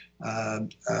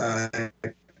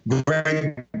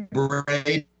Greg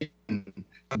Braden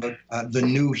about the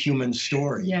new human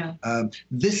story.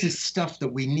 This is stuff that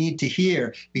we need to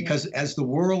hear because as the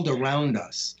world around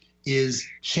us is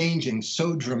changing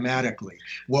so dramatically,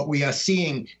 what we are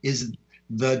seeing is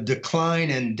the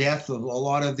decline and death of a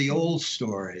lot of the old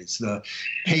stories, the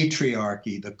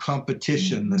patriarchy, the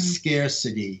competition, the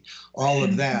scarcity, all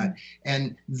of that.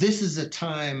 And this is a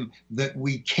time that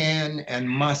we can and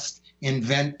must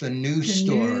invent the new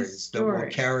stories that will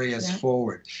carry us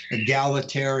forward.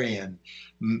 Egalitarian,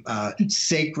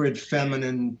 sacred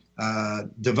feminine,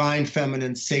 divine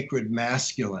feminine, sacred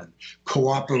masculine,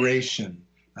 cooperation,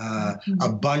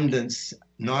 abundance,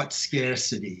 not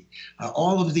scarcity.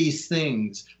 All of these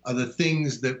things are the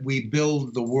things that we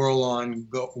build the world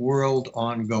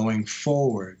on going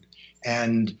forward.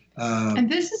 And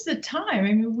this is the time.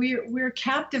 I mean, we're a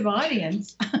captive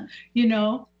audience,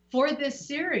 for this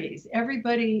series.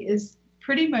 Everybody is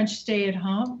pretty much stay at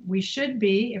home. We should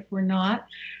be, if we're not,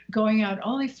 going out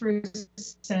only for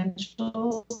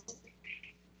essentials.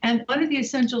 And one of the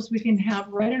essentials we can have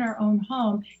right in our own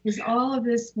home is all of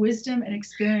this wisdom and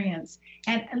experience.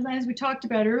 And as we talked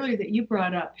about earlier that you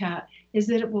brought up, Pat, is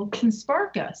that it can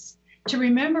spark us to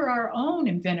remember our own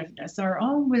inventiveness, our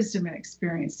own wisdom and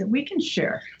experience that we can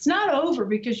share. It's not over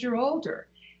because you're older.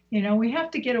 We have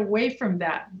to get away from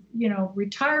that,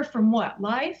 retire from what?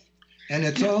 Life? And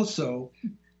it's also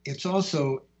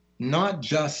not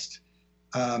just,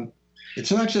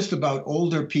 it's not just about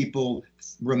older people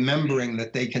remembering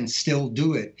that they can still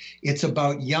do it. It's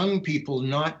about young people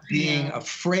not being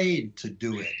afraid to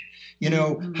do it.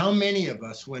 How many of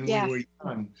us, when we were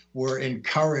young, were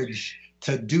encouraged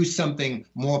to do something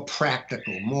more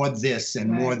practical, more this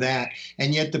and more that.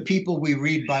 And yet the people we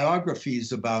read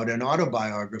biographies about and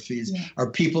autobiographies are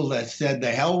people that said,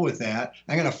 the hell with that,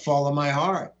 I'm going to follow my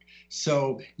heart.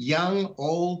 So young,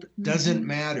 old, doesn't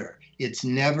matter. It's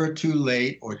never too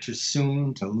late or too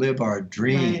soon to live our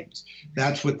dreams. Right.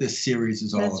 That's what this series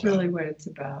is all about. That's really what it's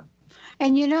about.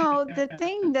 And the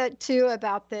thing too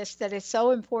about this that is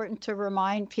so important to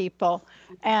remind people,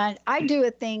 and I do a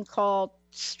thing called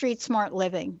Street Smart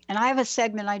Living, and I have a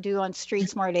segment I do on Street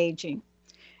Smart Aging.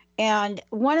 And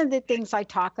one of the things I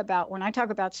talk about when I talk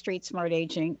about Street Smart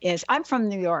Aging is I'm from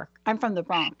New York. I'm from the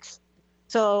Bronx.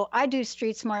 So I do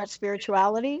Street Smart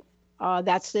Spirituality.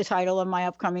 That's the title of my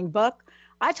upcoming book.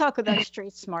 I talk about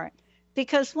Street Smart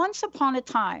because once upon a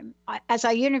time, as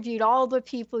I interviewed all the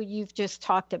people you've just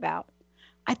talked about,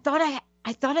 I thought I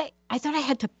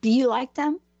had to be like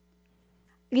them.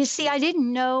 You see, I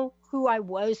didn't know who I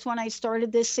was when I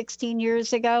started this 16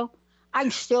 years ago. I'm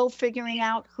still figuring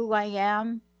out who I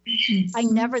am. I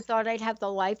never thought I'd have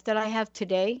the life that I have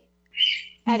today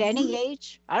at any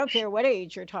age. I don't care what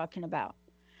age you're talking about.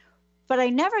 But I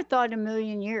never thought in a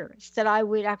million years that I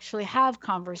would actually have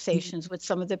conversations with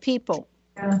some of the people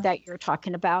that you're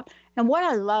talking about. And what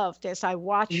I loved as I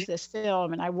watched this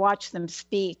film and I watched them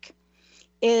speak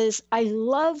is I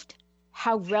loved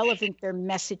how relevant their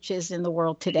message is in the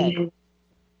world today.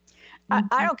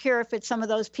 I don't care if it's some of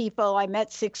those people I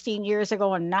met 16 years ago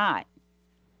or not.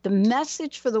 The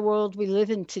message for the world we live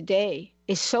in today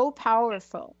is so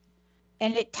powerful,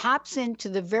 and it taps into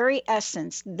the very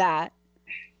essence that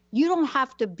you don't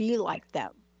have to be like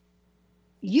them.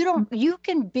 You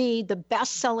can be the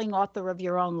best-selling author of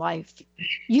your own life.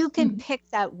 You can pick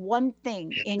that one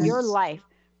thing in your life.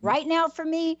 Right now, for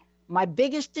me, my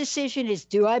biggest decision is,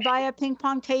 do I buy a ping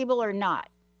pong table or not?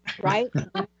 Right?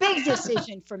 Big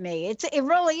decision for me. It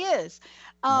really is.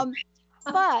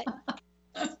 But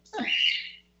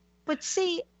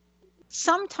see,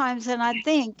 sometimes, and I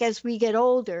think as we get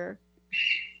older,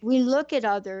 we look at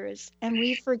others and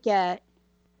we forget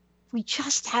we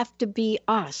just have to be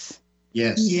us.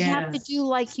 Yes. You have to do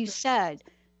like you said.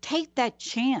 Take that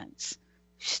chance.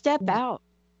 Step out.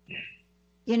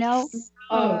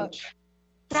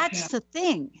 That's the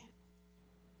thing.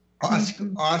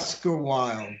 Oscar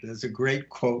Wilde. There's a great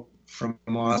quote from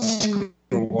Oscar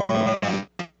Wilde.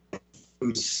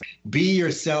 Be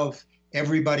yourself.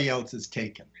 Everybody else is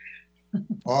taken.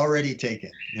 Already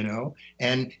taken,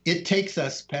 And it takes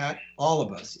us, Pat, all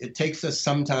of us, it takes us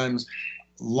sometimes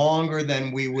longer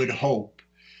than we would hope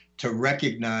to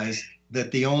recognize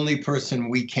that the only person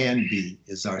we can be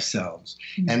is ourselves,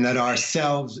 and that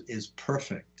ourselves is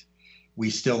perfect. We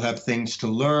still have things to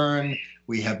learn.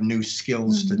 We have new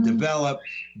skills to develop,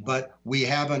 but we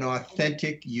have an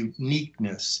authentic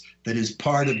uniqueness that is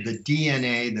part of the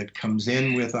DNA that comes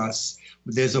in with us.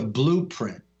 There's a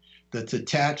blueprint that's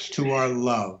attached to our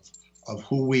love of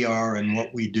who we are and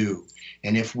what we do.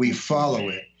 And if we follow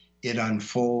it, it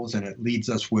unfolds and it leads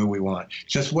us where we want.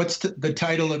 Just what's the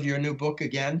title of your new book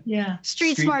again? Yeah.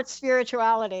 Street Smart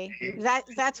Spirituality.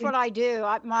 That's what I do.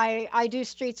 I do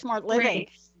Street Smart Living. Great.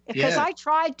 Because I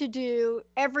tried to do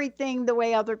everything the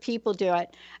way other people do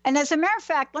it. And as a matter of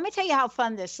fact, let me tell you how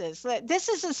fun this is. This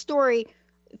is a story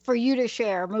for you to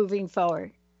share moving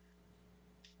forward.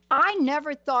 I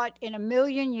never thought in a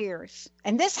million years,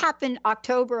 and this happened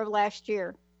October of last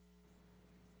year,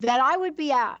 that I would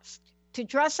be asked to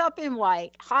dress up in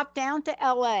white, hop down to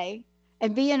LA,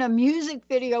 and be in a music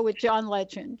video with John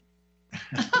Legend.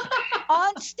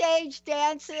 On stage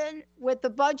dancing with a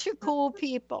bunch of cool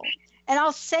people. And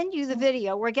I'll send you the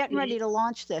video. We're getting ready to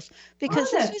launch this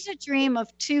because this was a dream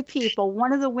of two people.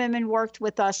 One of the women worked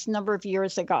with us a number of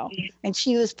years ago, and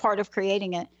she was part of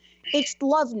creating it. It's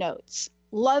Love Notes,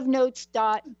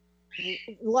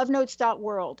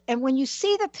 lovenotes.world. And when you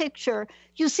see the picture,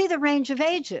 you'll see the range of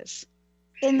ages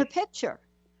in the picture.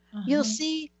 You'll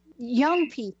see young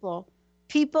people,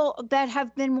 people that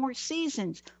have been more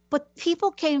seasoned, but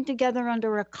people came together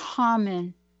under a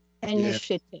common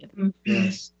initiative.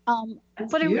 Yes.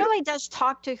 But it really does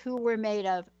talk to who we're made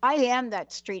of. I am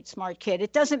that street smart kid.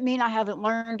 It doesn't mean I haven't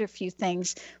learned a few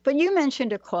things, but you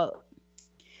mentioned a quote.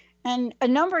 And a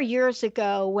number of years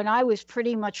ago, when I was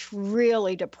pretty much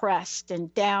really depressed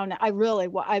and down, I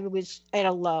was at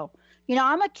a low. You know,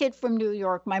 I'm a kid from New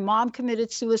York. My mom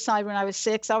committed suicide when I was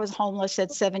 6. I was homeless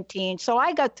at 17. So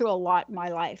I got through a lot in my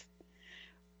life,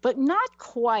 but not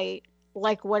quite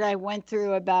like what I went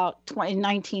through about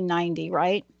 1990,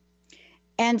 right?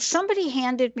 And somebody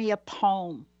handed me a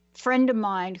poem, a friend of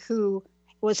mine who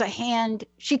was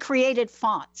she created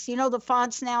fonts. You know, the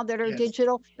fonts now that are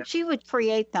digital, she would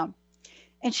create them.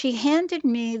 And she handed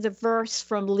me the verse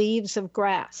from Leaves of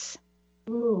Grass.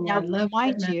 Ooh, now,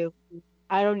 mind you,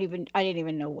 I didn't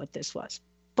even know what this was.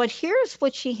 But here's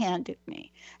what she handed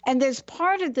me. And there's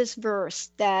part of this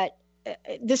verse that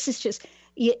this is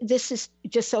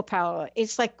just so powerful.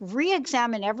 It's like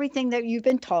re-examine everything that you've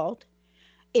been told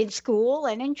in school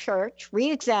and in church,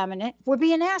 re-examine it. We're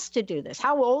being asked to do this.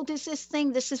 How old is this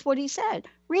thing? This is what he said.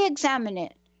 Re-examine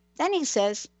it. Then he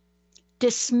says,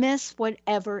 dismiss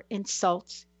whatever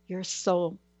insults your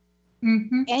soul.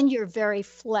 Mm-hmm. And your very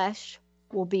flesh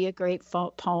will be a great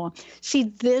poem.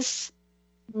 See, this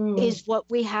is what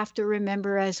we have to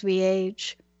remember as we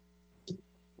age.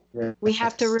 Yes. We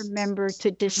have to remember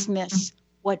to dismiss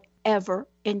whatever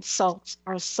insults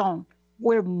our soul.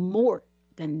 We're more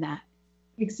than that.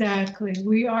 Exactly.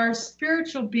 We are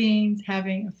spiritual beings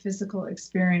having a physical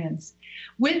experience.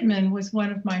 Whitman was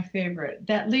one of my favorite.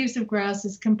 That Leaves of Grass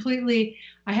is completely,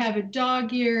 I have it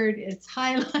dog-eared, it's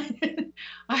highlighted.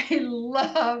 I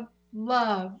love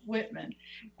Whitman.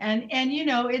 And you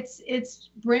know, it's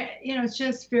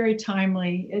just very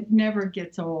timely. It never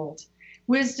gets old.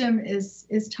 Wisdom is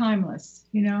timeless,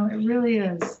 you know, it really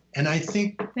is. And I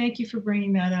think, thank you for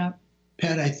bringing that up,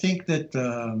 Pat. I think that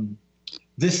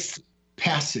this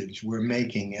passage we're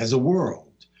making as a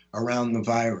world around the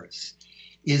virus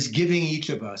is giving each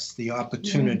of us the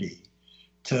opportunity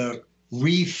to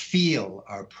re-feel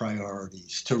our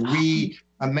priorities, to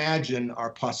reimagine our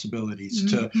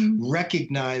possibilities, to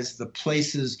recognize the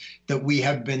places that we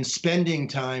have been spending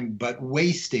time but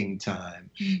wasting time,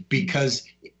 because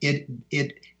it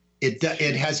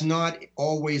has not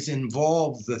always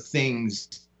involved the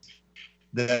things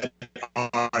that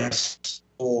our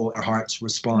soul, our hearts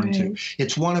respond to.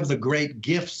 It's one of the great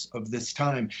gifts of this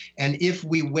time. And if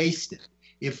we waste it,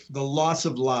 if the loss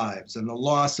of lives and the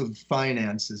loss of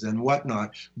finances and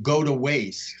whatnot go to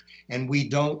waste, and we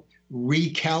don't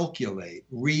recalculate,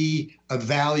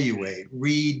 reevaluate,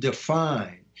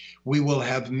 redefine, we will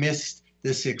have missed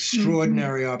this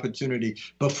extraordinary opportunity.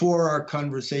 Before our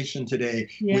conversation today,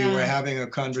 we were having a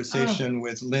conversation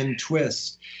with Lynn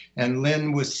Twist, and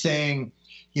Lynn was saying,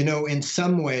 you know, in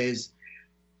some ways,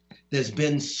 there's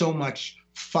been so much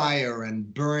fire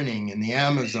and burning in the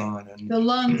Amazon, and the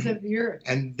lungs of the earth.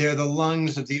 And they're the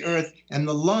lungs of the earth, and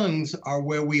the lungs are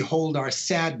where we hold our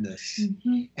sadness.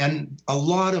 And a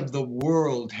lot of the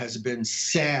world has been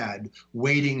sad,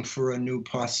 waiting for a new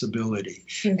possibility.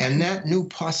 And that new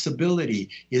possibility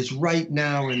is right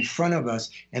now in front of us.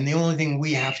 And the only thing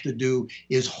we have to do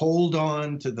is hold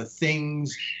on to the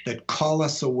things that call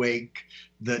us awake,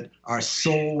 that our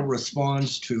soul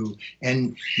responds to.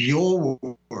 And your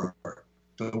work,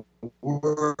 the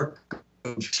work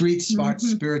of street smart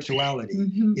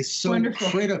spirituality is so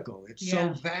critical. It's so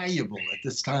valuable at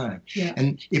this time.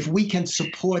 And if we can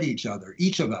support each other,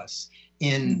 each of us,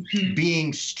 in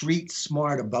being street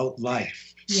smart about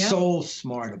life, soul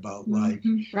smart about life,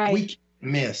 we can't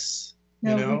miss.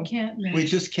 No, you know? we can't miss. We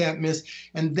just can't miss.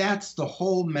 And that's the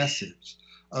whole message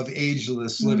of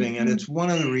ageless living. And it's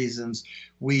one of the reasons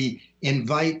we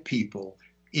invite people.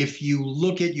 If you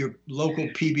look at your local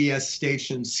PBS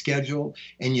station schedule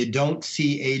and you don't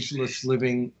see ageless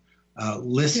living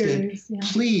listed,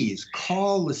 please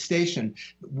call the station.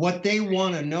 What they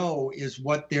want to know is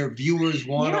what their viewers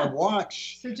want to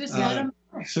watch. So just let them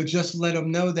know. So just let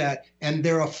them know that. And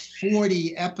there are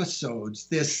 40 episodes.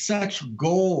 There's such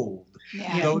gold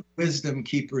those wisdom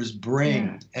keepers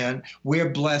bring. And we're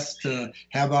blessed to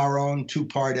have our own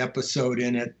 2-part episode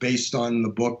in it based on the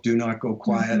book Do Not Go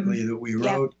Quietly that we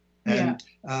wrote. And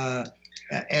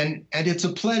it's a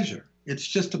pleasure. It's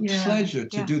just a pleasure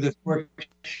to do this work.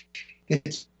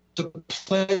 It's a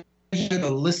pleasure to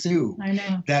listen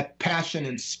to that passion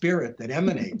and spirit that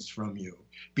emanates from you.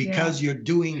 because you're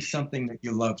doing something that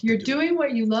you love to do. You're doing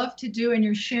what you love to do, and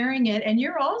you're sharing it, and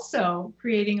you're also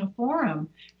creating a forum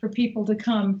for people to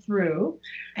come through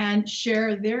and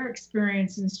share their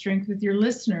experience and strength with your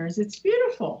listeners. It's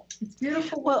beautiful. It's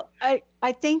beautiful. Well,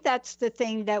 I think that's the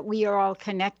thing that we are all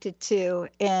connected to.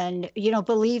 And,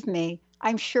 believe me,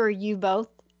 I'm sure you both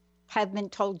have been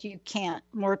told you can't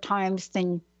more times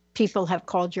than people have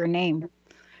called your name,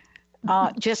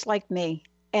 just like me.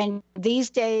 And these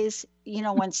days,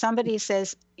 when somebody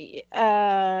says,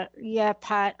 yeah,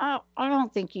 Pat, I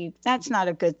don't think that's not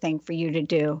a good thing for you to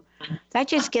do. That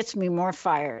just gets me more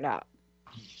fired up.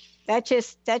 That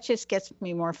just gets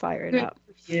me more fired up.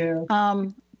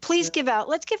 Let's give out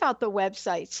the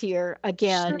websites here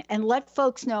again, and let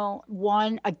folks know,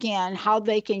 again, how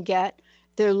they can get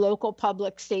their local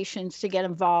public stations to get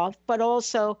involved, but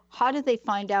also how do they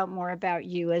find out more about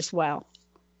you as well?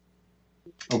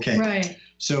 Okay. Right.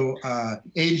 So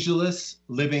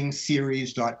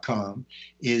agelesslivingseries.com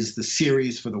is the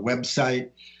series for the website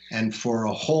and for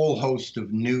a whole host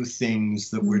of new things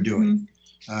that we're doing.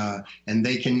 And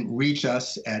they can reach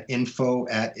us at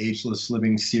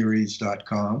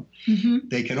info@agelesslivingseries.com.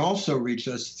 They can also reach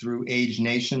us through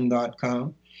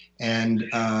agenation.com. And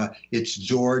it's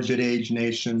George at Age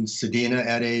Nation, Sedina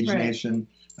at Age Nation.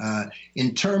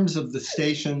 In terms of the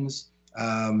stations,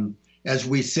 as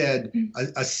we said,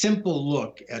 a simple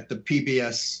look at the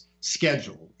PBS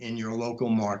schedule in your local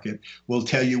market will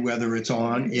tell you whether it's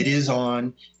on. It is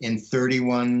on in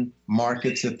 31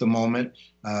 markets at the moment,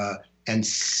 and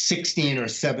 16 or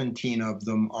 17 of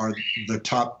them are the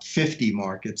top 50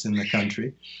 markets in the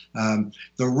country.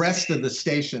 The rest of the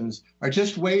stations are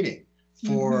just waiting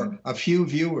for a few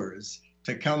viewers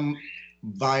to come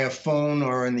via phone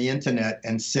or on the internet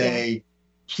and say,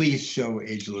 please show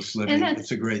Ageless Living. It's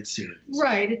a great series.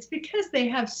 Right. It's because they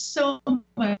have so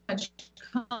much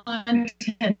content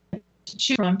to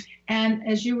choose from. And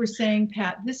as you were saying,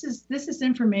 Pat, this is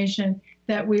information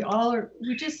that we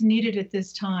just needed at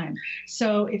this time.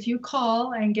 So if you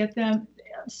call and get them,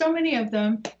 so many of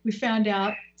them, we found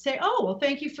out, say, oh, well,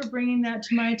 thank you for bringing that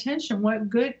to my attention. What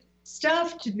good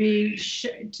stuff to be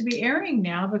airing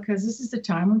now, because this is the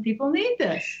time when people need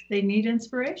this. They need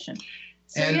inspiration.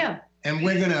 So, And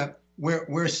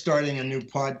we're starting a new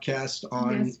podcast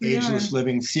on Ageless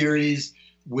Living series.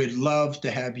 We'd love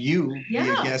to have you be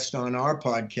a guest on our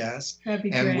podcast. That'd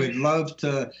be and great. we'd love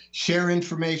to share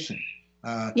information.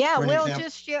 What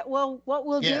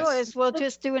we'll do is we'll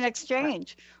just do an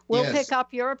exchange. We'll pick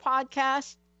up your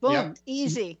podcast. Boom,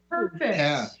 easy. Perfect.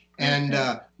 Yeah, and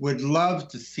would love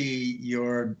to see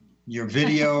your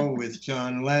video with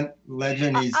John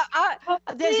Legend.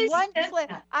 There's one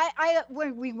clip.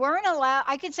 We weren't allowed.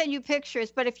 I could send you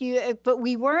pictures, but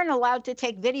we weren't allowed to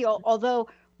take video. Although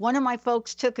one of my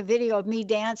folks took a video of me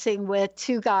dancing with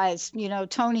two guys.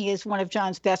 Tony is one of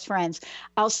John's best friends.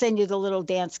 I'll send you the little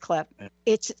dance clip.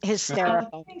 It's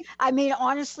hysterical. I mean,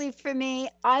 honestly, for me,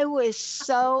 I was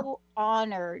so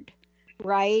honored.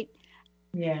 Right?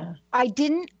 Yeah. I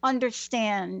didn't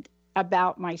understand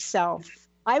about myself.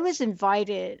 I was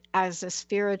invited as a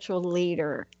spiritual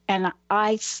leader, and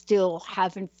I still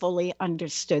haven't fully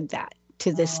understood that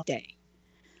to this day.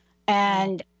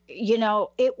 And,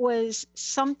 it was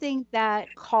something that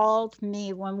called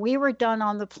me when we were done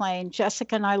on the plane.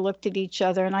 Jessica and I looked at each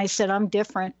other, and I said, I'm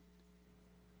different.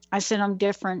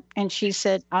 And she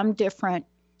said, I'm different.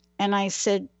 And I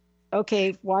said,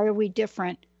 okay, why are we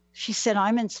different? She said,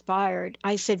 I'm inspired.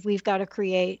 I said, we've got to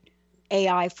create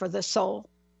AI for the soul.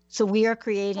 So we are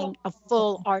creating a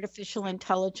full artificial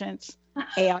intelligence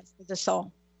AI for the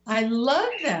soul. I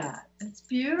love that. It's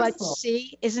beautiful. But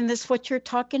see, isn't this what you're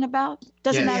talking about?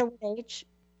 Doesn't matter what age.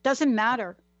 Doesn't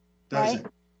matter. Right?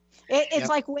 It's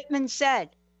like Whitman said,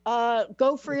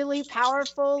 go freely,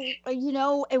 powerful,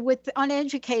 with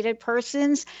uneducated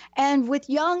persons and with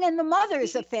young and the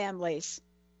mothers of families.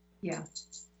 Yeah.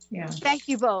 Thank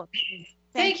you both.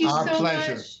 Thank you Our so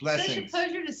pleasure. much. Blessings. Such a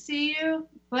pleasure to see you.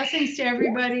 Blessings to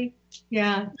everybody.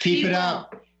 Yeah. Keep it well.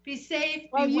 up. Be safe.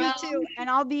 Well, be well. You too. And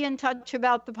I'll be in touch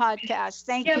about the podcast.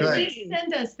 Thank you. Yeah, please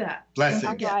send us that. Blessings.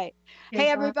 All right. Hey,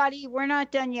 everybody, we're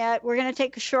not done yet. We're going to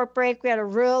take a short break. We had a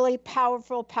really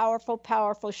powerful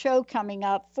show coming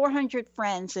up. 400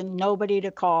 friends and nobody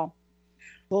to call.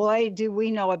 Boy, do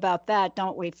we know about that,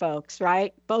 don't we, folks,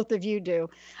 right? Both of you do.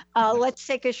 Let's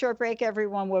take a short break,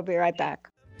 everyone. We'll be right back.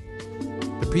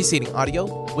 The preceding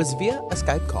audio was via a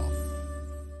Skype call.